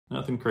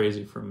Nothing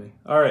crazy from me.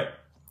 All right,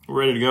 we're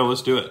ready to go.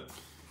 Let's do it.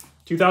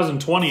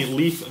 2020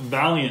 Leaf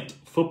Valiant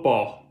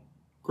Football.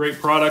 Great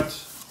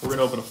product. We're going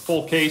to open a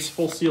full case,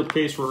 full sealed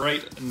case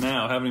right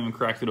now. Haven't even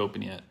cracked it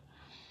open yet.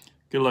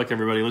 Good luck,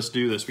 everybody. Let's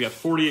do this. We got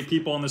 48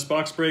 people on this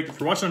box break. If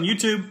you're watching on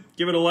YouTube,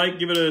 give it a like,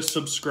 give it a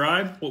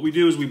subscribe. What we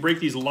do is we break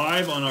these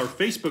live on our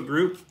Facebook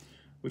group,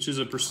 which is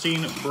a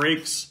Pristine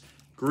Breaks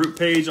group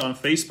page on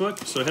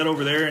Facebook. So head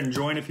over there and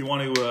join if you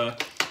want to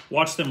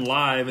watch them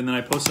live, and then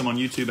I post them on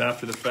YouTube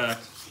after the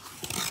fact.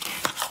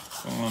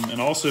 And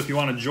also, if you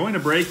want to join a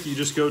break, you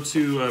just go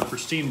to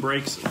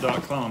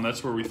pristinebreaks.com.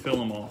 That's where we fill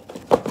them all.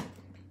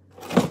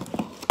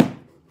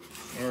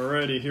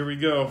 Alrighty, here we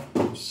go.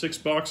 6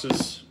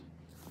 boxes.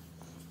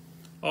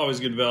 Always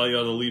good value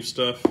out of the Leaf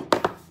stuff.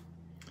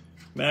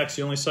 Max,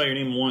 you only saw your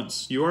name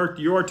once. You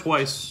are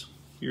twice.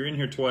 You're in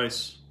here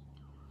twice.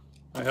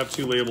 I have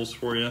 2 labels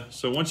for you.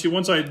 So once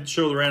I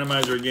show the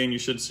randomizer again, you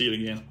should see it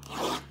again.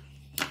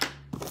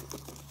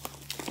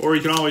 Or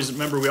you can always,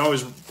 remember, we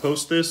always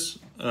post this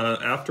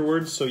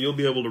afterwards, so you'll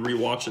be able to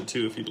rewatch it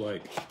too if you'd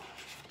like.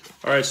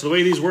 All right, so the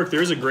way these work,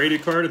 there is a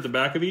graded card at the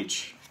back of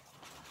each.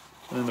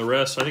 And then the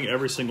rest, I think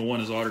every single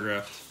one is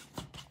autographed.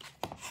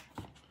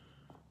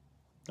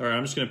 All right,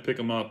 I'm just going to pick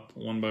them up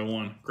one by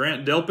one.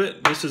 Grant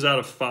Delpit, this is out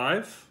of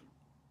 5.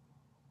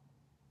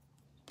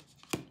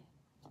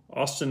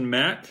 Austin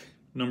Mack,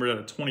 numbered out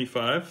of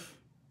 25.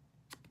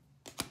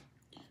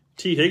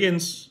 T.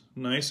 Higgins,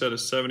 nice, out of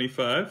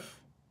 75.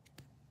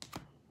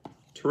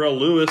 Terrell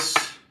Lewis,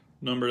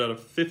 numbered out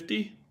of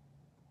 50.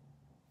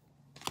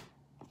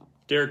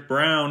 Derek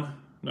Brown,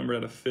 numbered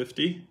out of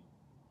 50.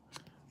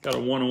 Got a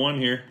 101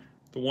 here.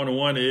 The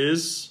 101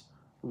 is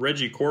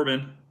Reggie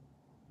Corbin.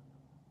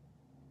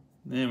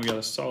 Man, we got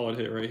a solid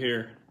hit right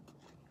here.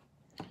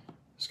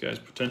 This guy's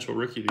potential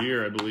rookie of the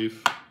year, I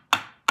believe.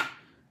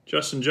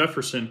 Justin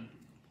Jefferson,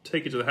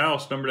 take it to the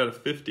house, numbered out of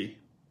 50.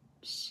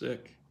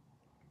 Sick.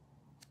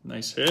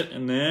 Nice hit.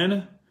 And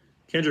then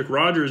Kendrick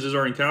Rogers is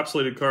our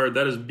encapsulated card.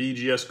 That is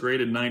BGS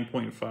graded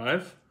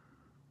 9.5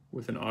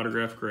 with an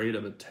autograph grade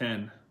of a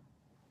 10.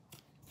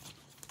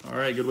 All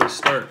right, good way to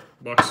start.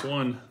 Box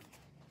 1.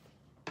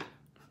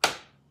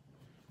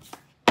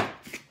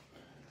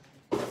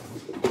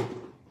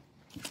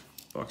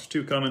 Box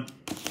 2 coming.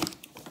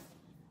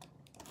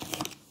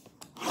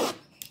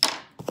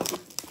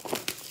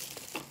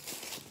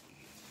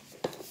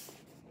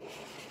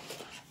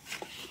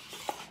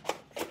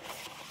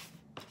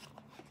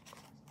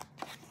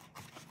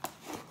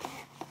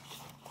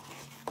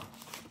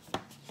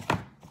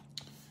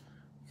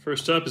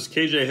 First up is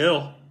KJ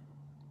Hill,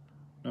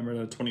 numbered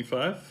out of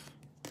 25.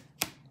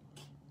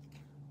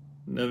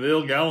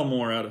 Neville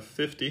Gallimore out of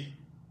 50.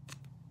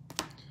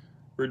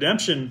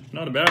 Redemption,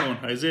 not a bad one.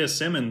 Isaiah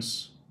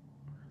Simmons,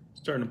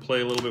 starting to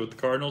play a little bit with the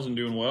Cardinals and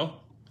doing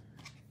well.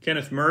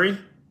 Kenneth Murray,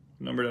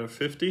 numbered out of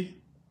 50.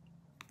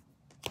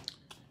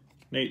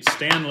 Nate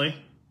Stanley,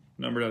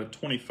 numbered out of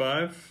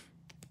 25.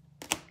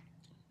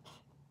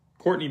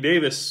 Courtney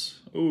Davis,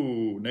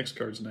 ooh, next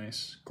card's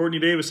nice. Courtney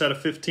Davis out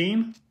of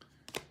 15.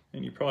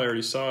 And you probably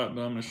already saw it,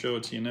 but I'm going to show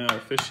it to you now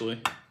officially.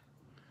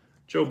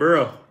 Joe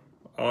Burrow,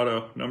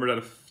 auto, numbered out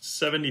of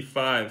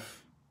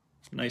 75.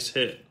 Nice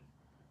hit.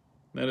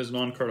 That is an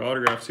on-card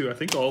autograph too. I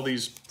think all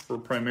these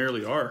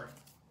primarily are.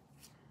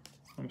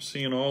 I'm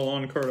seeing all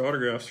on-card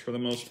autographs for the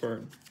most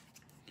part.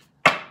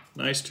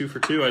 Nice 2 for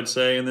 2, I'd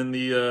say. And then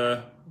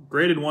the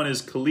graded one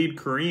is Khalid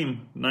Kareem,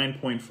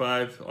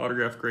 9.5,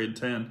 autograph grade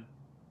 10.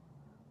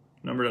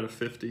 Numbered out of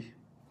 50.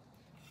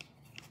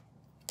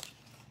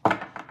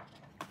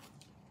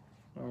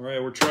 All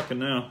right, we're trucking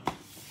now.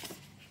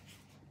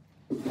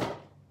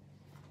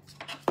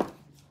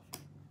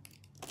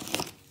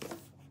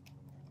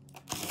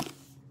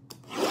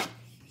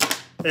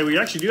 Hey, we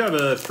actually do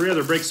have 3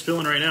 other breaks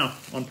filling right now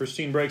on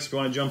Pristine Breaks if you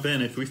want to jump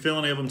in. If we fill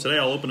any of them today,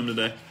 I'll open them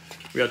today.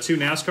 We got 2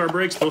 NASCAR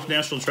breaks, both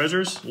National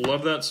Treasures.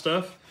 Love that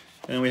stuff.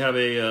 And we have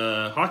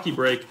a hockey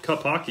break,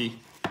 Cup Hockey,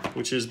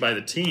 which is by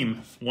the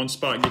team. 1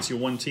 spot gets you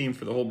 1 team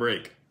for the whole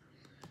break.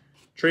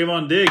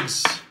 Trayvon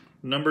Diggs,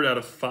 numbered out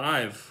of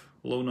 5.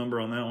 Low number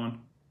on that one.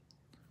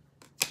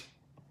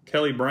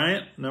 Kelly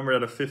Bryant, numbered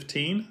out of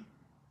 15.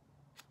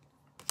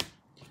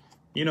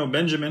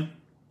 Benjamin,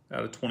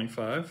 out of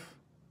 25.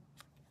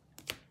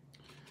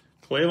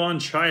 Clavon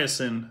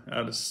Chiasen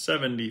out of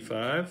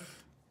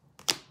 75.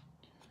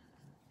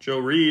 Joe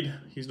Reed,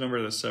 he's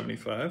numbered out of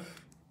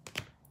 75.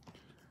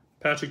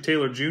 Patrick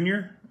Taylor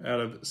Jr.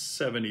 out of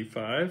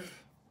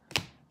 75.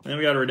 And then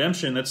we got a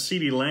redemption. That's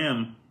CeeDee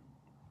Lamb.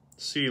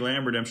 CeeDee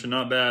Lamb redemption,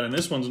 not bad. And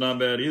this one's not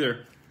bad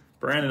either.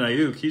 Brandon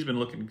Ayuk, he's been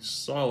looking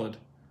solid.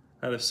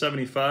 Out of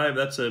 75,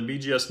 that's a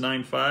BGS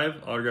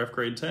 9.5, autograph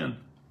grade 10.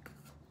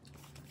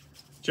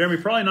 Jeremy,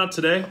 probably not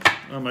today.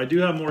 I do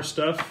have more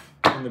stuff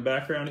in the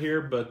background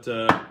here, but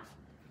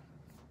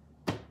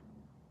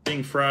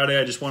being Friday,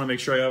 I just want to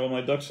make sure I have all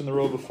my ducks in the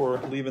row before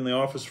leaving the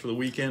office for the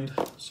weekend.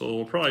 So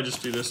we'll probably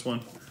just do this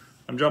one.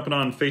 I'm jumping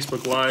on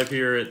Facebook Live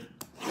here at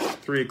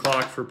 3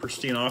 o'clock for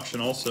Pristine Auction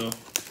also.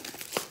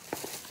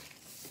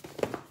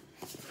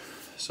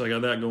 So I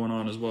got that going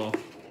on as well.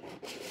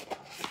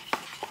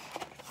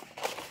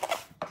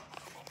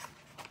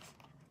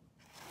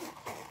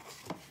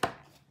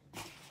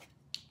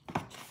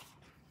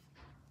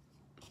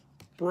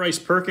 Bryce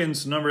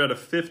Perkins, numbered out of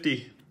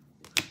 50.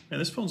 Man,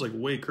 this phone's like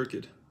way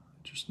crooked.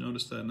 Just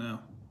noticed that now.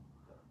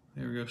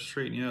 There we go,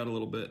 straighten you out a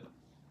little bit.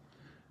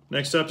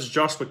 Next up is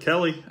Joshua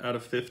Kelly out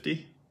of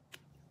 50.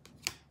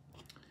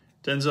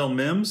 Denzel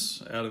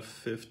Mims out of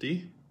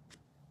 50.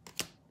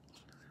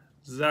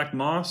 Zach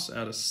Moss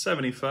out of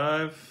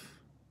 75.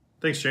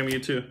 Thanks, Jamie,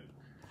 you too.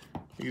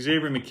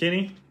 Xavier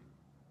McKinney,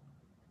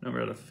 number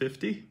out of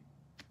 50.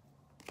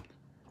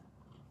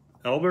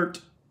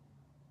 Albert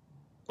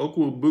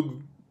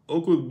Okwuegbunam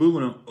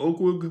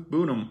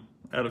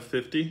out of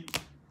 50.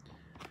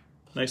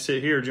 Nice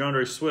hit here,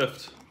 DeAndre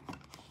Swift.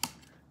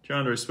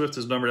 DeAndre Swift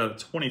is numbered out of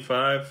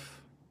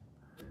 25.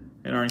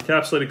 And our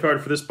encapsulated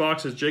card for this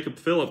box is Jacob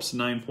Phillips,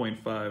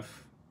 9.5,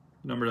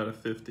 numbered out of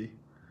 50.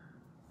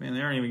 Man, they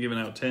aren't even giving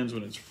out 10s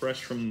when it's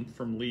fresh from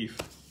Leaf.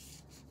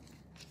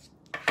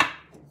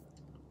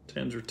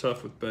 10s are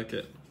tough with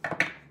Beckett.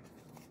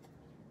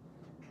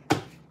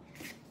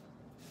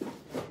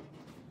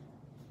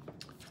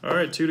 All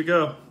right, 2 to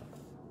go.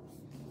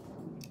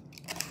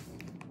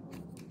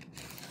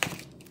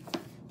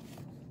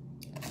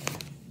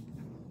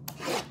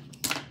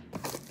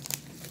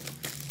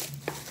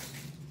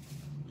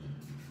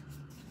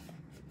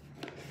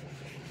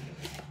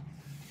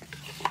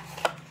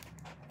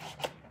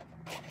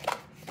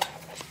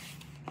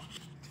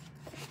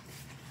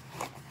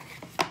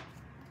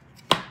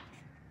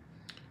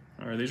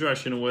 All right, these are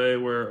actually in a way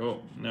where,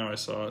 oh, now I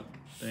saw it.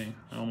 Dang,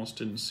 I almost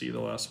didn't see the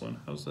last one.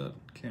 How's that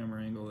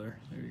camera angle there?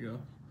 There you go.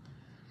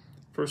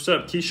 First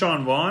up,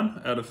 Keyshawn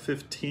Vaughn out of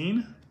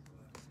 15.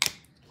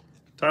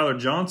 Tyler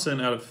Johnson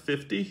out of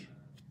 50.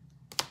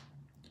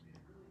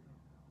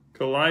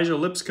 Kalijah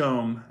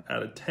Lipscomb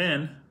out of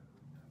 10.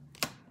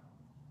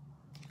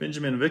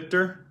 Benjamin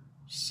Victor,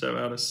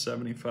 7 out of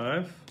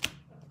 75.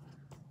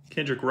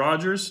 Kendrick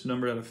Rogers,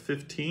 number out of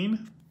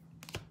 15.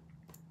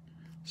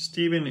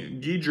 Stephen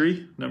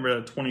Guidry, number out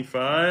of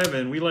 25.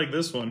 And we like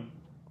this one.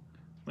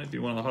 Might be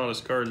one of the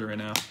hottest cards right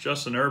now.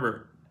 Justin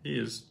Herbert, he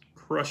is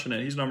crushing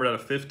it. He's numbered out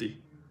of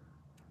 50.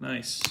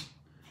 Nice.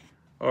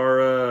 Our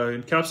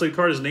encapsulated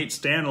card is Nate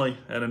Stanley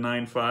at a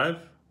 9.5.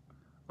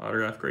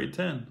 Autograph grade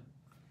 10.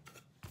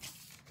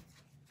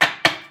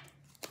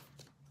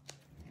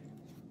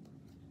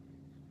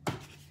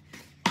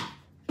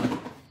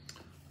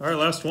 All right,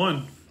 last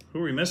one. Who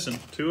are we missing?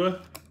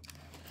 Tua?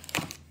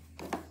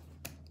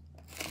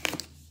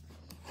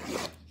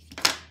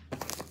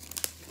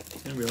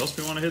 Anybody else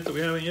we want to hit that we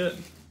haven't yet?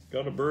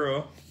 Got a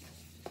Burrow.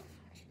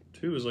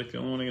 2 is like the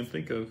only one I can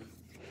think of.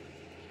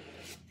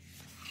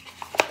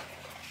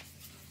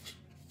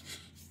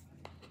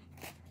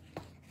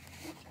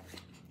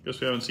 Guess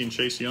we haven't seen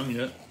Chase Young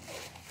yet.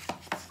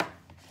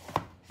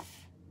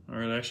 All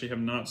right, I actually have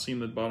not seen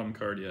the bottom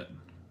card yet.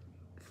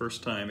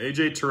 First time.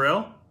 AJ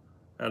Terrell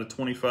out of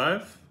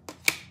 25.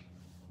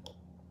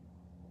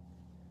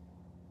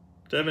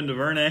 Devin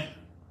DuVernay,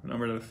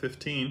 numbered out of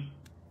 15.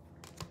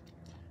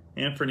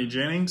 Anthony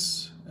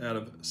Jennings out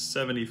of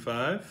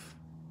 75.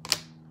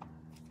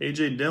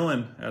 A.J.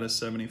 Dillon out of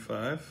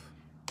 75.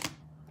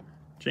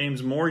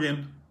 James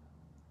Morgan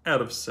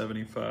out of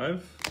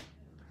 75.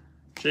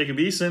 Jacob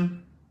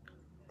Eason,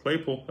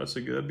 Claypool,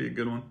 that'd be a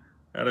good one,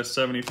 out of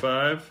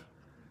 75.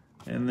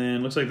 And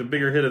then looks like the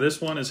bigger hit of this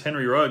one is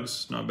Henry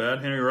Ruggs. Not bad.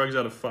 Henry Ruggs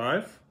out of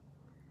 5.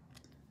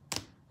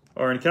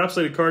 Our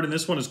encapsulated card in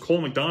this one is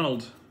Cole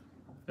McDonald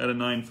at a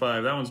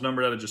 9.5. That one's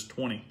numbered out of just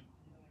 20.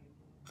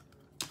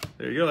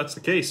 There you go, that's the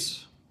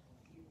case.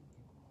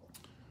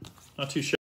 Not too shabby.